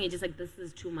hear a song, you're just like, this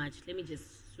is too much. Let me just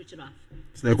switch it off.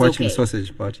 It's like It's watching okay.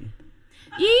 Sausage Party.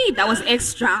 Yee, that was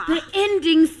extra. The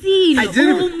ending scene. I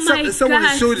didn't. Oh my Someone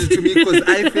gosh. showed it to me because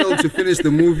I failed to finish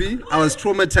the movie. I was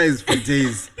traumatized for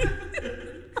days.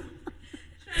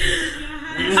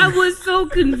 I was so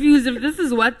confused. If this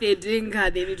is what they're doing,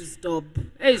 God, they need to stop.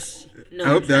 Ish. No, I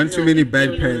hope there aren't too many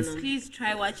bad no, parents. Please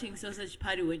try watching Sausage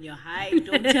Party when you're high.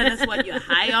 Don't tell us what you're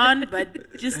high on,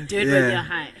 but just do it when Yeah. you're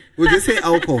high. Would they say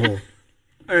alcohol All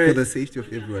for right. the safety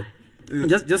of everyone?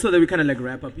 Just so that we kind of like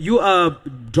wrap up. You are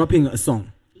dropping a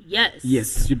song. Yes.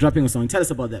 Yes, you're dropping a song. Tell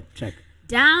us about that track.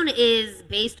 Down is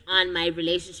based on my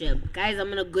relationship. Guys,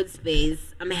 I'm in a good space.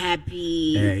 I'm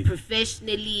happy. Hey.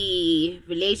 Professionally,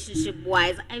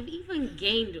 relationship-wise. I've even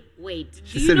gained weight.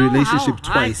 She Do you said know relationship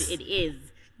how hard twice. it is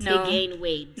No. to gain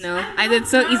weight? No, it's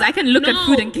so easy. I can look at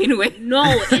food and gain weight. No,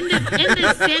 in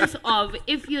the sense of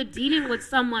if you're dealing with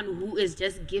someone who is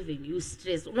just giving you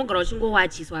stress,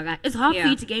 it's hard Yeah. for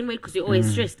you to gain weight because you're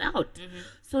always stressed out.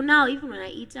 So now, even when I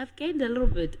eat, I've gained a little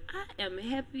bit. I am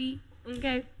happy.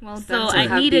 Okay. Well So done, so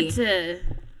I needed happy. to.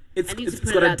 It's I need to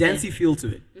put got it a out there. dancey feel to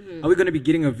it. Are we going to be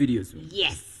getting a video soon?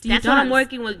 Yes. you That's what I'm dance?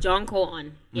 working with John Cole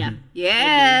on. Yeah.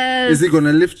 Yes. Is it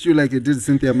gonna lift you like it did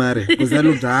Cynthia Mare? Because that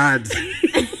looked hard.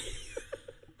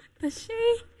 The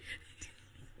shade.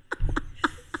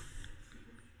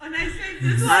 So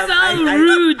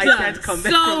rude. I can't come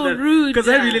back So from that. rude. Because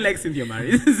I really like Cynthia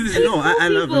Mari. No, I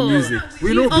love her people. music.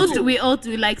 We know people. We all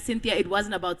do like Cynthia. It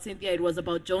wasn't about Cynthia. It was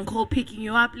about John Cole picking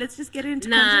you up. Let's just get into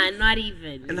Nah, not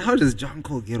even. And how does John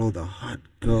Cole get all the hot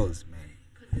girls, man?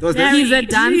 Those He's a He's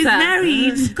dancer.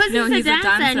 married. Because No, he's a dancer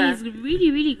and dancer. he's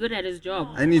really, really good at his job.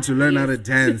 I need to learn how to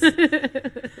dance.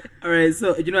 All right,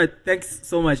 so you know what? Thanks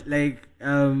so much. Like,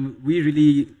 we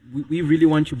really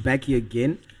want you back here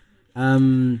again.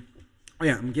 Oh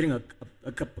yeah, I'm getting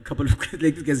a couple of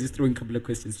like this guy's just throwing a couple of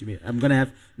questions to me. I'm gonna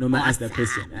have Norma ask that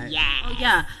question. Yeah. Oh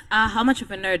yeah. How much of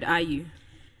a nerd are you?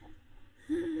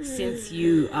 Since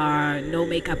you are no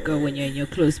makeup girl when you're in your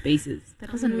closed spaces.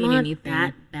 That doesn't mean Not anything.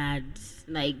 that bad.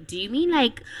 Like, do you mean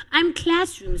like I'm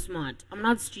classroom smart? I'm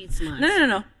not street smart.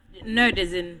 No. Nerd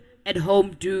is in at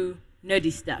home do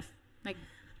nerdy stuff. Like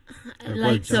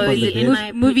Like, jump so on the in bed.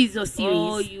 my Movies or series?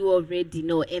 Oh, you already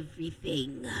know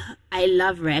everything. I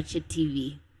love Ratchet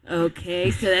TV.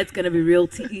 Okay, so that's gonna be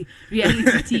reality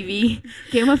TV,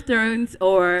 Game of Thrones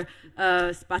or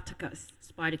Spartacus.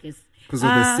 Spartacus. Because of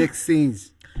the sex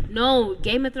scenes. No,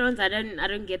 Game of Thrones. I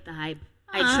don't get the hype.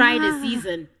 I tried a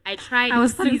season. I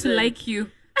was starting to like you.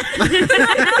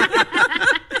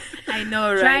 I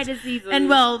know, right? Tried a season. And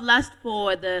well, last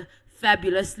for the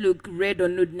fabulous look, red or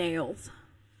nude nails.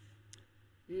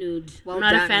 Nude. Well I'm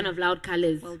not done. a fan of loud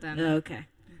colors. Well done. Okay.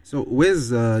 So where's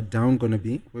Down gonna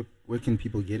be? Where can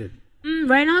people get it?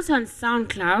 Right now it's on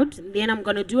SoundCloud. Then I'm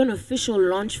gonna do an official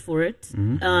launch for it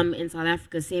in South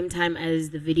Africa, same time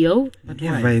as the video.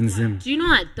 Never in Zim. Do you know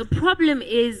what? The problem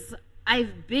is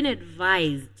I've been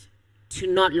advised to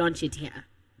not launch it here.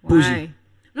 Why?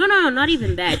 No, not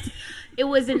even that. It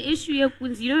was an issue here,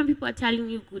 Quincy. You know when people are telling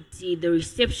you Kuti, the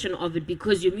reception of it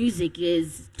because your music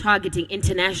is targeting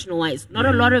international wise. Not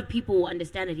a lot of people will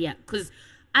understand it here. Because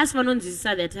as for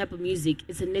that type of music,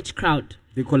 it's a niche crowd.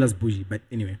 They call us bougie, but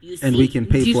anyway. You And see, we can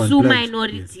pay for Disu unplugged.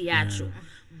 minority actual.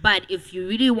 But if you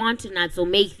really want to not so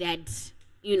make that,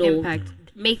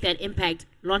 make that impact,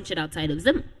 launch it outside of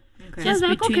Zim. Okay. So I was Just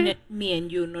like, between okay. me and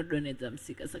you, not doing it, I'm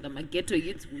sick. So my ghetto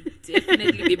youths would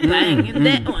definitely be buying in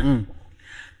that one.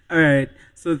 All right.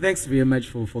 So thanks very much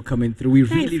for coming through. We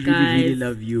Thanks, really guys.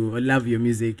 love you. I love your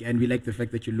music, and we like the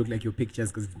fact that you look like your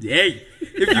pictures. Because hey,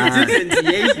 if you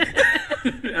didn't,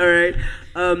 All right.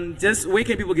 Just where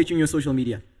can people get you on your social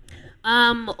media?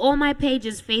 All my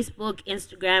pages, Facebook,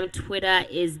 Instagram, Twitter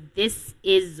is This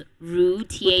Is Rue,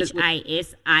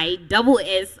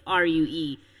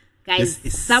 ThisIsSRue. Guys,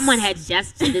 This is- someone had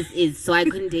just this is, so I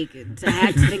couldn't take it. I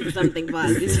had to think of something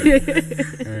fast.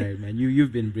 All right, man.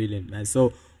 You've been brilliant, man.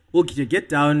 So we'll get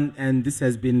down, and this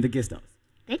has been the guest house.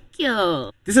 Thank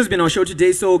you. This has been our show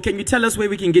today. So can you tell us where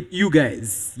we can get you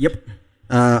guys? Yep.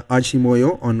 Archie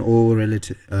Moyo on all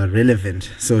relevant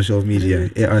social media.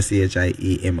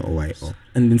 ARCHIEMOYO.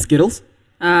 And then Skittles.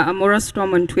 Amora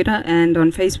Storm on Twitter and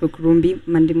on Facebook, Rumbi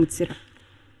Mandimutsira.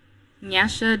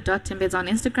 Nyasha.timbeds on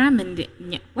Instagram and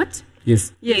what?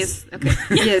 Yes. Yes. Okay.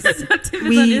 Yes. Timbeds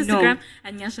We on know. Instagram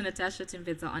and Nyasha Natasha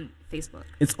Timbeds on Facebook.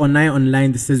 It's Onai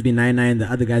Online. This has been 99. The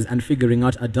other guys and figuring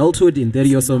out adulthood in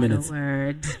 30 or so minutes. A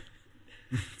word.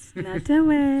 Not a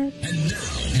word.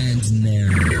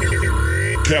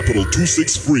 Capital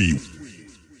 263